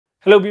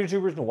Hello beer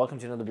tubers and welcome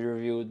to another beer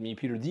review with me,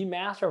 Peter, the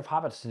master of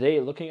hobbits.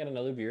 Today looking at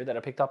another beer that I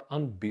picked up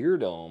on Beer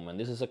Dome, and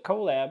this is a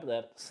collab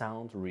that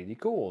sounds really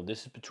cool.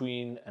 This is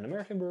between an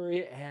American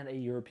brewery and a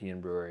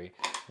European brewery,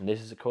 and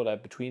this is a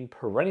collab between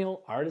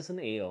Perennial Artisan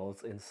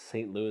Ales in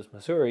St. Louis,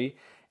 Missouri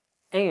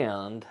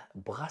and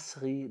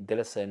Brasserie de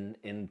la Senne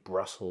in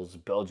Brussels,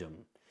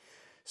 Belgium.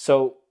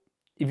 So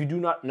if you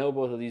do not know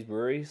both of these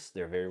breweries,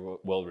 they're very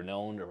well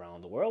renowned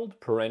around the world.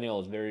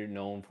 Perennial is very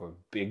known for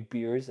big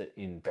beers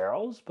in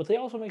barrels, but they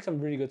also make some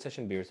really good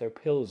session beers. Their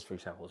pills, for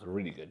example, is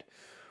really good.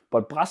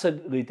 But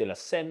Brasserie de la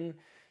Senne,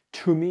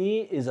 to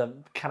me, is a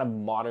kind of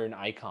modern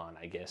icon,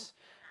 I guess,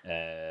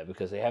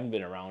 because they haven't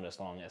been around as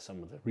long as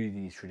some of the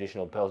really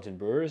traditional Belgian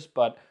brewers,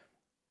 but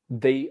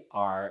they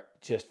are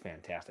just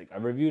fantastic.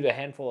 I've reviewed a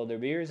handful of their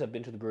beers. I've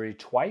been to the brewery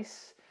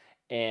twice,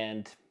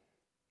 and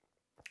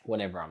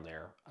whenever I'm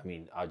there, I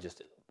mean,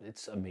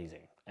 it's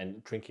amazing.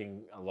 And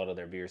drinking a lot of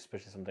their beers,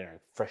 especially something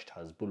like Fresh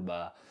Taz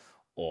Bulba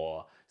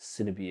or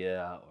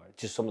Cinnabia, or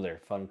just some of their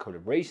fun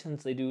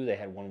collaborations they do. They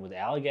had one with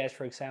Allagash,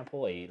 for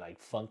example, a like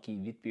funky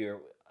wheat beer.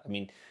 I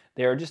mean,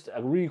 they're just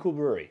a really cool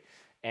brewery.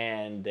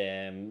 And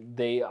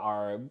they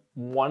are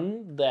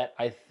one that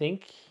I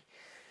think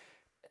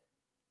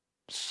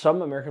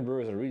some American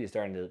brewers are really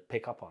starting to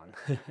pick up on.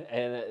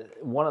 And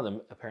one of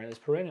them apparently is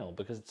Perennial,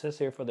 because it says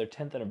here for their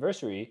 10th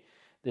anniversary,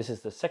 this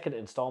is the second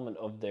installment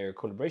of their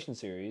collaboration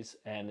series,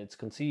 and it's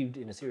conceived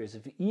in a series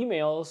of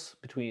emails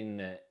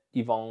between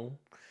Yvonne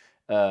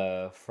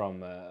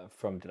from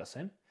De La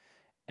Senne,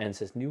 and it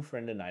says new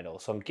friend and idol.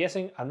 So I'm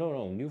guessing, I don't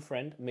know, new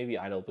friend, maybe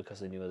idol because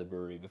they knew the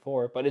brewery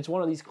before, but it's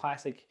one of these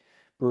classic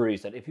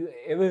breweries that if you're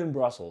ever in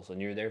Brussels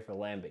and you're there for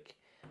Lambic,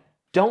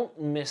 don't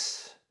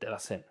miss De La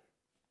Senne.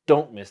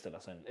 Don't miss De La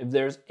Senne. If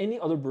there's any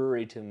other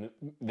brewery to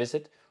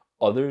visit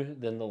other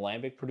than the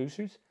Lambic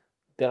producers,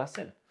 De La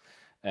Senne.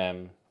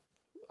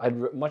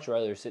 I'd much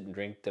rather sit and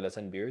drink De La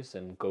Senne beers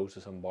than go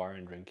to some bar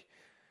and drink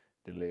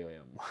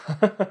Delirium.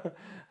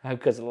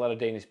 Because a lot of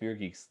Danish beer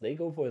geeks, they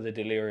go for the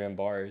Delirium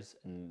bars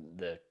and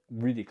the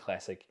really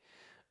classic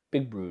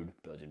big brewed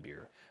Belgian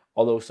beer.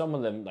 Although some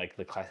of them, like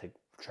the classic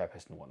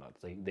Trappist and whatnot,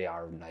 they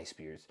are nice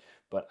beers.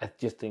 But I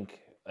just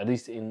think, at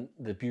least in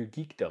the beer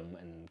geekdom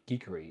and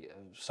geekery,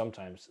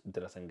 sometimes De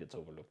La Senne gets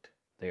overlooked.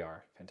 They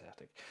are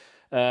fantastic.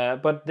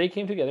 But they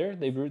came together,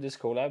 they brewed this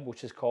collab,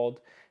 which is called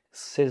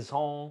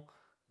Saison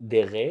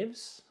des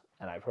Rêves,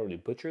 and I probably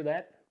butcher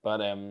that,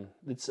 but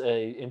it's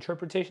an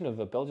interpretation of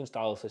a Belgian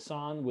style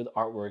saison with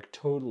artwork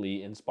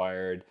totally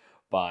inspired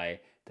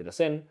by De La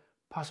Senne,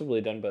 possibly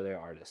done by their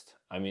artist.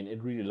 I mean,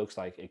 it really looks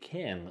like a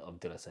can of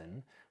De La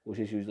Senne, which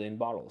is usually in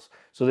bottles.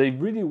 So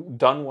they've really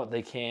done what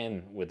they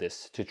can with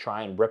this to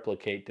try and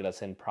replicate De La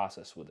Senne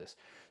process with this.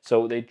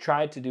 So they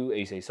tried to do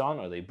a saison,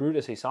 or they brewed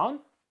a saison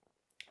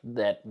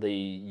that they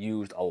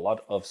used a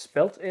lot of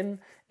spelt in,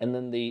 and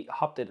then they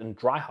hopped it and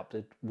dry hopped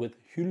it with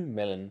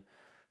Hüllmelon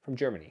from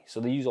Germany. So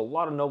they use a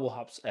lot of noble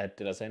hops at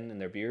De La Senne in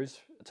their beers.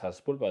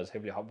 Tazpulpa is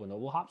heavily hopped with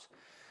noble hops,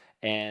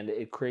 and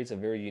it creates a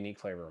very unique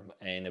flavor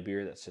and a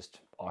beer that's just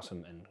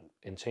awesome and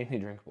insanely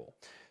drinkable.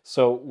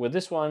 So with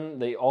this one,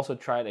 they also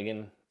tried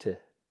again to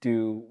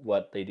do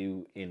what they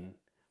do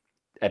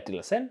at De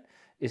La Senne,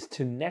 is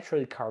to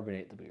naturally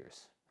carbonate the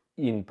beers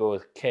in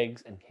both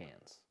kegs and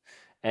cans.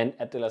 And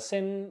at De La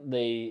Senne,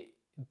 they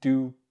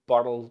do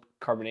bottle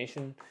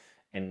carbonation,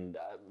 and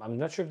I'm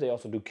not sure if they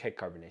also do keg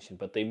carbonation,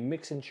 but they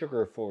mix in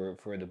sugar for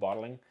the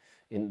bottling.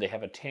 They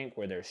have a tank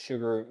where there's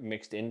sugar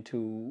mixed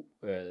into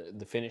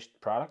the finished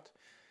product,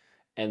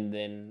 and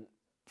then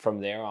from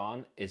there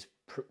on is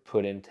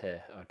put into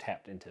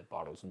tapped into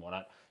bottles and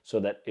whatnot, so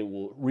that it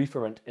will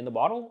re-ferment in the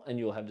bottle, and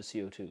you'll have the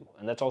CO2.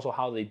 And that's also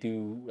how they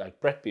do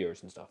like Brett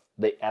beers and stuff.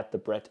 They add the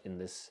Brett in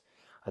this,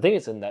 I think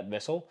it's in that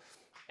vessel,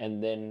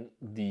 and then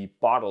the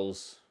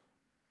bottles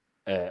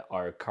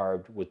are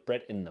carved with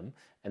Brett in them,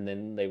 and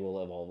then they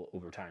will evolve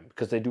over time,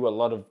 because they do a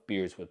lot of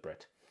beers with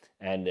Brett,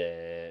 and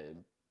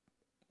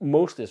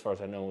mostly, as far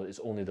as I know, is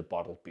only the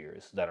bottled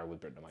beers that are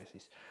with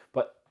Brettanomyces.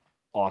 But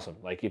awesome.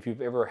 Like if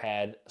you've ever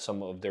had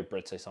some of their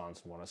Brett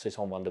saisons,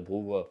 Saison van de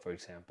Brewe, for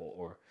example,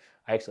 or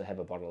I actually have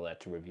a bottle of that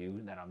to review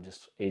that I'm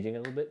just aging a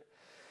little bit,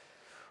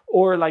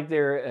 or like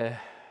their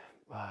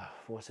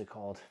what's it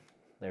called?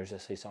 There's a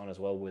saison as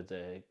well with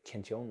the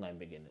Cantillon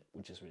lambic in it,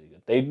 which is really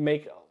good. They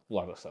make a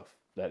lot of stuff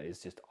that is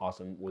just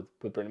awesome with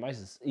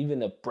Brettanomyces.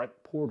 Even a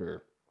Brett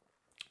Porter,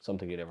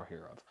 something you'd ever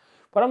hear of.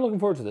 But I'm looking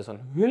forward to this one.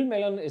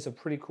 Hüllmelon is a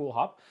pretty cool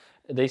hop.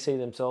 They say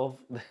themselves,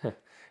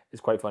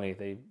 it's quite funny.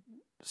 They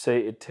say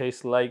it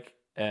tastes like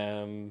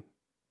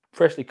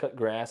freshly cut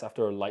grass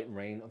after a light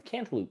rain of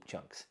cantaloupe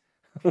chunks.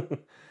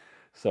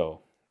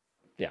 So,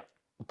 yeah,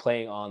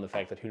 playing on the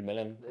fact that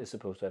Hüllmelon is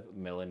supposed to have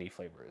melony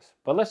flavors.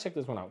 But let's check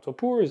this one out. So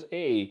Pour is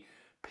a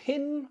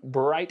pin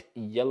bright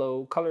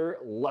yellow color,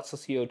 lots of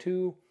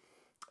CO2,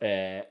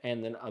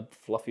 and then a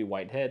fluffy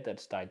white head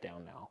that's died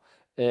down now.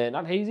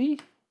 Not hazy,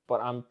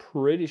 but I'm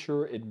pretty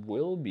sure it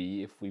will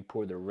be if we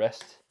pour the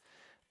rest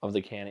of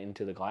the can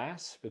into the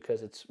glass,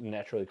 because it's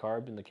naturally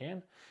carb in the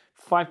can.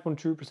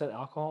 5.2%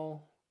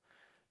 alcohol,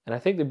 and I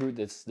think they brewed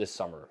this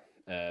summer.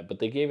 But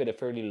they gave it a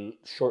fairly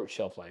short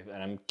shelf life,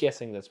 and I'm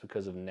guessing that's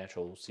because of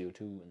natural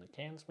CO2 in the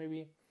cans,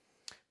 maybe.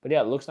 But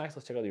yeah, it looks nice.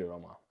 Let's check out the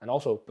aroma. And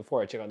also,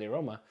 before I check out the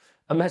aroma,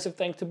 a massive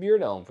thanks to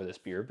Beard Elm for this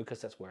beer,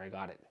 because that's where I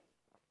got it.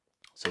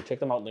 So check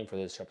them out. Link for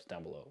this shops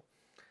down below.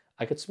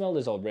 I could smell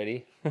this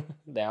already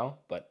now,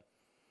 but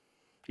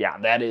yeah,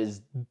 that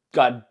is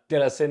got De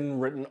La Senne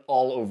written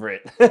all over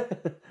it.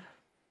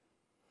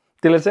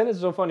 De La Senne is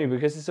so funny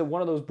because it's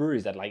one of those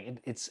breweries that like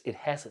it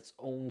has its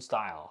own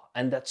style,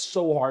 and that's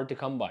so hard to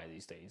come by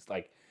these days.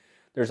 Like,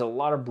 there's a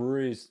lot of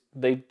breweries,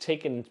 they've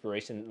taken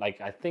inspiration. Like,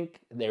 I think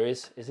there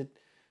is it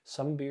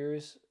some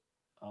beers?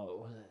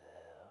 Oh,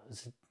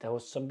 there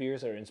was some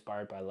beers that are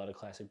inspired by a lot of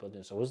classic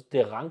Belgian. So was the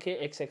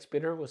Ranke XX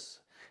Bitter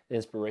was the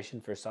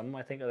inspiration for some,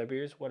 I think, other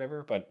beers,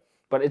 whatever.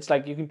 But it's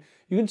like you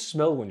can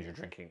smell when you're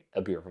drinking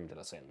a beer from De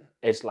La Senne.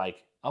 It's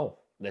like, oh,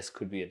 this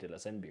could be a De La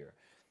Senne beer.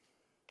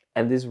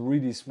 And this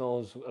really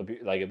smells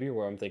like a beer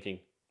where I'm thinking,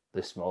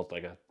 this smells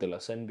like a De La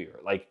Senne beer.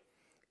 Like,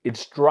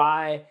 it's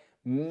dry,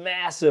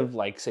 massive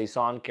like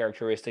Saison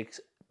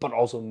characteristics, but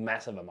also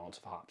massive amounts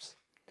of hops.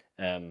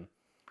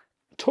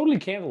 Totally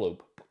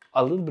cantaloupe,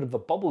 a little bit of a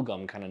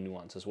bubblegum kind of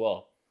nuance as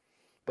well,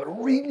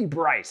 but really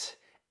bright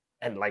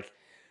and like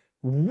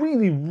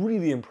really,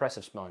 really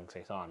impressive smelling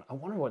Saison. I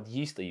wonder what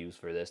yeast they use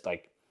for this.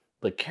 Like,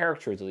 the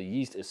characters of the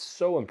yeast is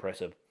so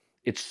impressive.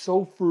 It's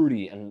so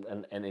fruity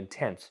and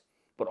intense,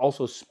 but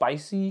also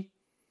spicy,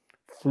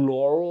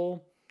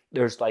 floral.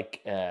 There's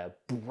like a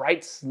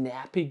bright,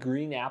 snappy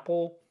green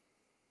apple,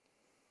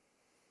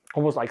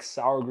 almost like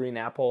sour green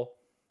apple.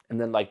 And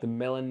then like the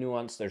melon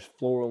nuance, there's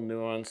floral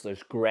nuance,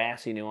 there's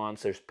grassy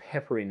nuance, there's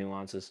peppery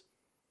nuances.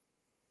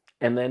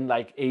 And then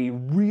like a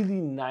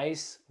really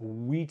nice,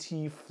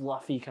 wheaty,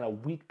 fluffy, kind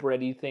of wheat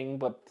bready thing,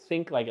 but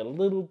think like a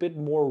little bit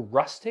more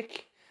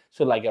rustic.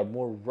 So like a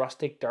more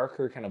rustic,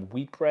 darker kind of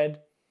wheat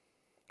bread.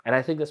 And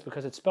I think that's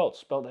because it's spelled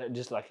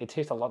just like, it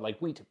tastes a lot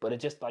like wheat, but it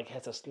just like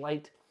has a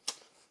slight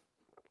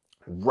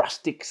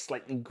rustic,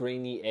 slightly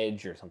grainy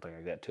edge or something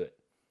like that to it.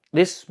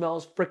 This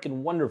smells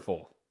freaking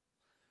wonderful.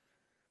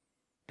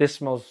 This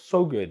smells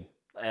so good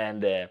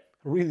and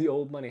really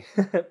old money,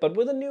 but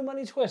with a new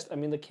money twist. I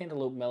mean, the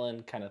cantaloupe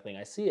melon kind of thing,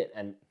 I see it,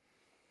 and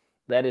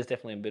that is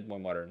definitely a bit more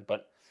modern.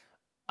 But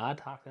I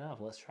talked enough.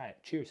 Let's try it.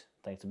 Cheers.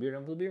 Thanks to Beard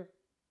Elm for the beer.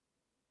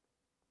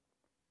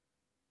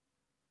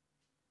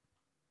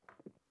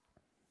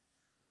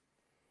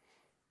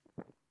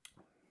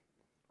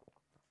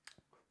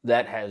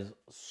 That has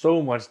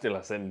so much De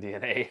La Senne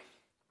DNA.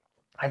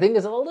 I think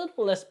it's a little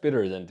less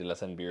bitter than De La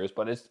Senne beers,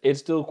 but it's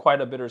still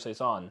quite a bitter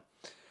Saison.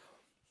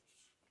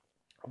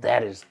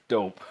 That is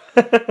dope.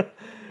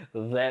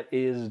 That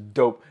is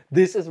dope.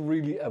 This is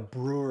really a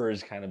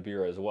brewer's kind of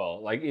beer as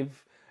well. Like,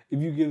 if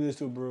you give this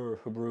to a brewer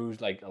who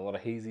brews like a lot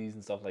of hazies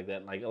and stuff like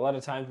that, like a lot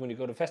of times when you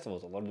go to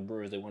festivals, a lot of the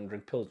brewers, they want to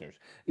drink pilsners.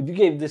 If you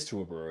gave this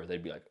to a brewer,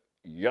 they'd be like,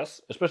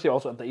 yes, especially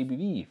also at the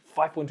ABV,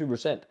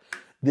 5.2%.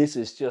 This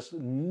is just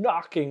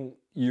knocking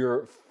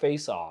your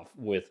face off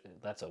with,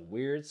 that's a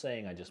weird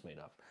saying I just made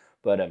up,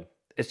 but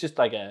it's just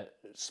like a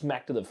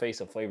smack to the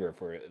face of flavor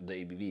for the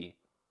ABV.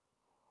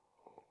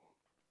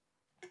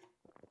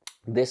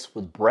 This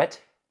with Brett,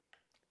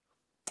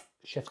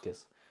 chef's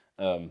kiss.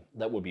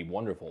 That would be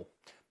wonderful.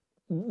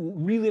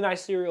 Really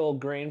nice cereal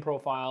grain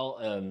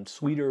profile,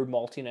 sweeter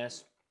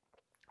maltiness.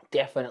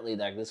 Definitely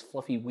like this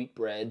fluffy wheat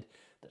bread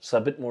that's a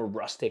bit more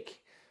rustic,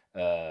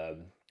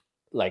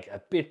 like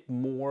a bit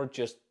more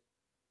just,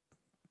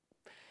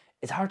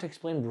 it's hard to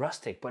explain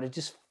rustic, but it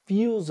just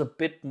feels a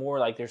bit more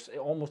like there's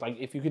almost like,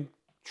 if you could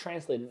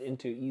translate it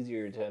into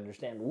easier to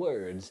understand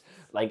words,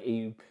 like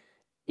a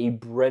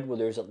bread where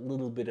there's a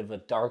little bit of a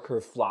darker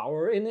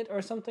flour in it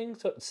or something,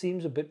 so it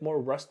seems a bit more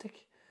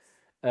rustic.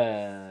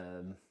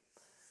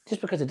 Just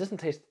because it doesn't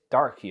taste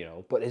dark, you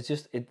know, but it's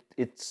just,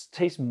 it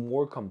tastes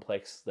more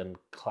complex than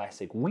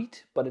classic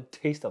wheat, but it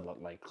tastes a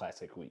lot like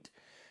classic wheat.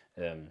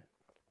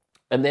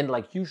 And then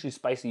like usually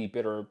spicy,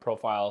 bitter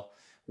profile,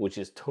 which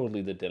is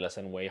totally the De La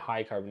Senne way.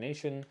 High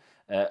carbonation,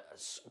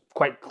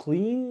 quite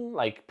clean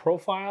like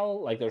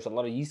profile. Like, there's a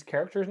lot of yeast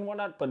characters and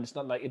whatnot, but it's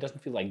not like, it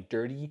doesn't feel like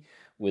dirty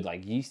with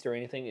like yeast or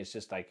anything. It's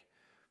just like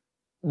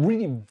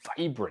really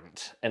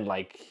vibrant and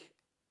like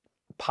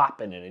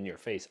popping it in your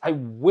face. I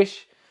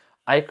wish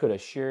I could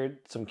have shared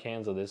some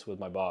cans of this with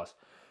my boss,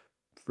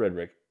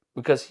 Frederick,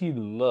 because he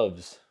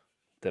loves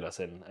De La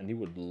Senne and he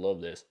would love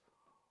this.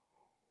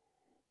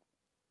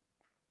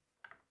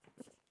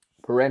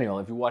 Perennial,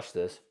 if you watch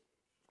this,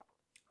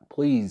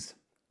 please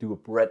do a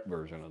Brett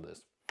version of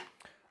this.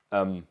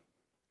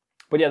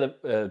 But yeah,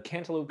 the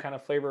cantaloupe kind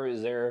of flavor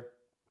is there.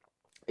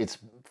 It's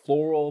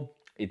floral,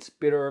 it's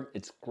bitter,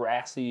 it's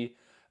grassy.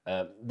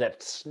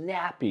 That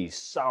snappy,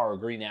 sour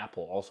green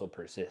apple also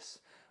persists,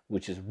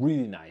 which is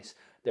really nice.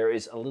 There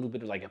is a little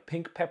bit of like a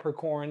pink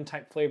peppercorn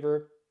type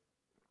flavor.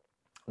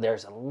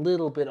 There's a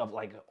little bit of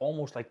like,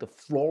 almost like the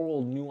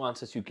floral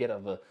nuances you get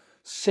of a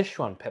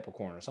Sichuan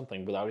peppercorn or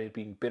something without it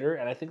being bitter.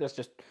 And I think that's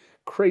just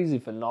crazy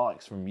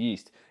phenolics from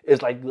yeast.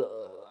 It's like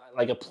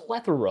a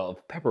plethora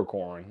of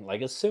peppercorn,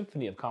 like a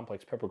symphony of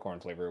complex peppercorn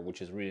flavor,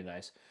 which is really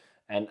nice.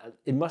 And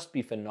it must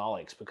be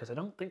phenolics because I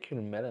don't think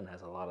your melon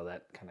has a lot of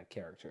that kind of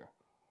character.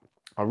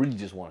 I really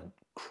just want to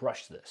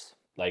crush this.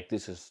 Like,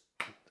 this is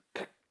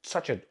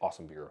such an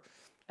awesome beer.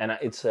 And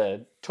it's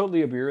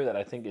totally a beer that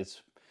I think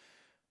is,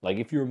 like,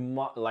 if you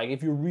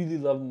really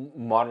love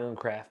modern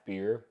craft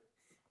beer,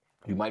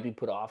 you might be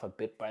put off a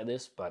bit by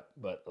this, but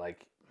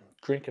like,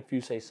 drink a few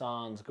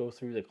saisons, go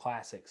through the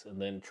classics,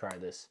 and then try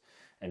this,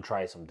 and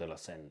try some De La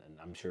Senne, and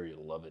I'm sure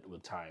you'll love it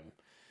with time.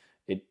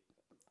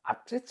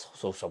 It's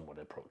also somewhat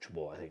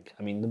approachable, I think.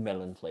 I mean, the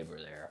melon flavor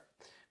there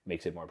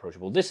makes it more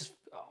approachable. This is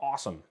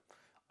awesome.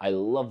 I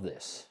love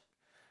this.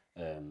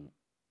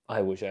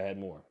 I wish I had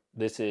more.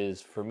 This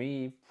is, for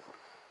me,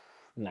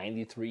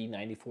 93,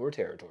 94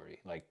 territory.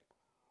 Like,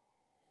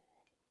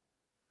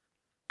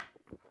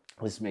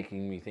 this is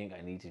making me think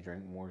I need to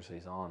drink more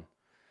Saison.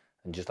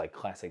 And just like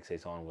classic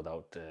Saison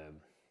without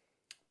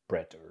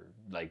Brett or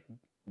like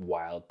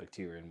wild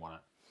bacteria and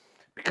whatnot.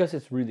 Because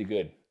it's really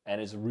good. And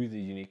it's a really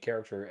unique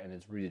character, and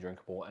it's really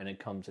drinkable, and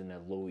it comes in a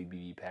low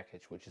ABV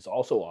package, which is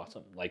also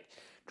awesome. Like,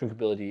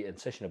 drinkability and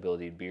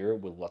sessionability beer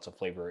with lots of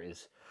flavor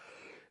is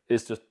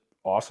just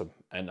awesome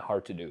and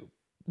hard to do.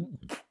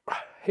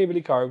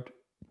 Heavily carved,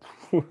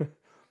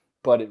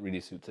 but it really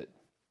suits it.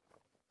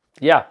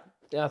 Yeah,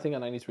 I think a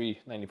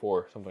 93,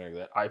 94, something like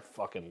that. I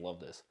fucking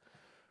love this.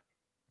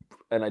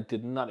 And I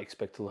did not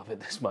expect to love it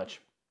this much.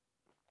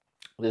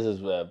 This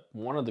is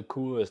one of the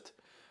coolest,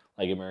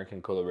 like,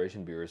 American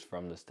collaboration beers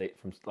from the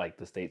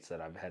states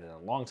that I've had in a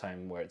long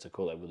time, where it's a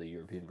collab with a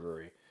European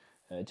brewery.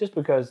 Just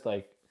because,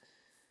 like,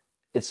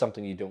 it's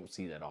something you don't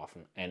see that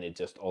often, and it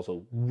just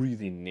also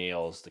really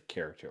nails the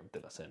character of De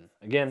La Senne.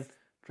 Again,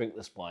 drink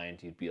this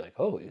blind, you'd be like,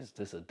 oh, is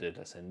this a De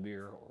La Senne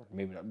beer? Or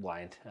maybe not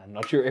blind. I'm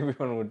not sure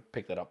everyone would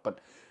pick that up, but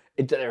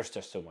there's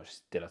just so much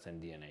De La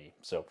Senne DNA.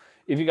 So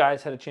if you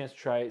guys had a chance to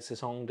try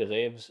Saison de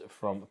Rêves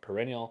from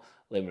Perennial,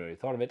 let me know what you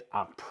thought of it.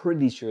 I'm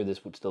pretty sure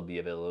this would still be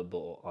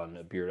available on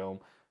Beer Dome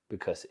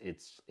because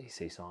it's a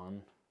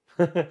Saison.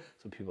 So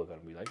people are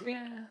going to be like,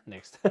 yeah,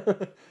 next.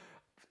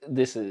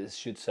 This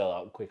should sell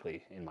out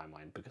quickly in my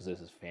mind because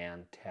this is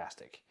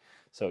fantastic.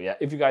 So yeah,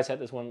 if you guys had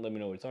this one, let me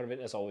know what you thought of it.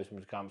 As always,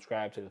 remember to comment,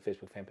 subscribe to the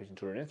Facebook fan page and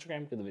Twitter and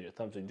Instagram. Give the video a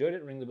thumbs up if you enjoyed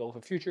it. Ring the bell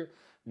for future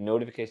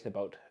notifications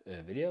about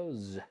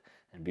videos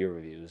and beer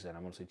reviews. And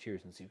I'm going to say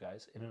cheers and see you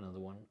guys in another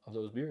one of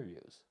those beer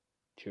reviews.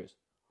 Cheers.